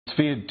It's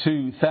feared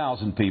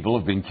 2,000 people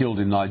have been killed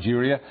in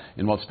Nigeria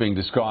in what's being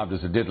described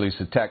as the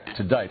deadliest attack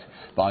to date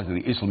by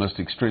the Islamist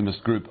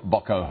extremist group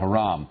Boko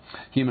Haram.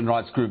 Human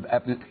rights group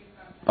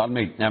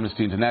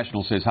Amnesty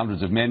International says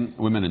hundreds of men,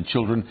 women and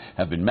children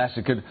have been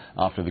massacred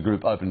after the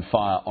group opened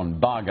fire on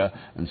Baga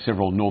and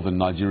several northern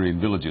Nigerian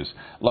villages.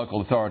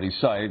 Local authorities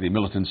say the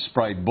militants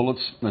sprayed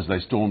bullets as they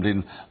stormed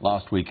in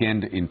last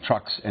weekend in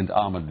trucks and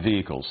armoured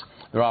vehicles.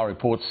 There are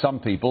reports some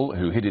people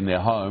who hid in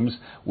their homes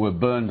were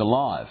burned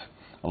alive.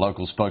 A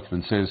local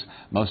spokesman says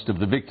most of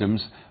the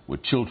victims were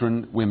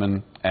children,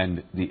 women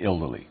and the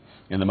elderly.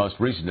 In the most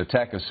recent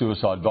attack, a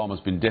suicide bomb has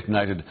been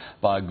detonated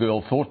by a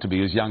girl thought to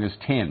be as young as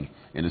 10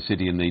 in a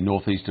city in the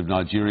northeast of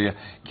Nigeria,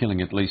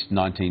 killing at least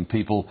 19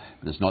 people.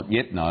 It is not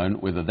yet known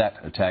whether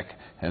that attack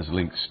has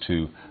links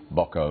to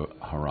Boko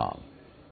Haram.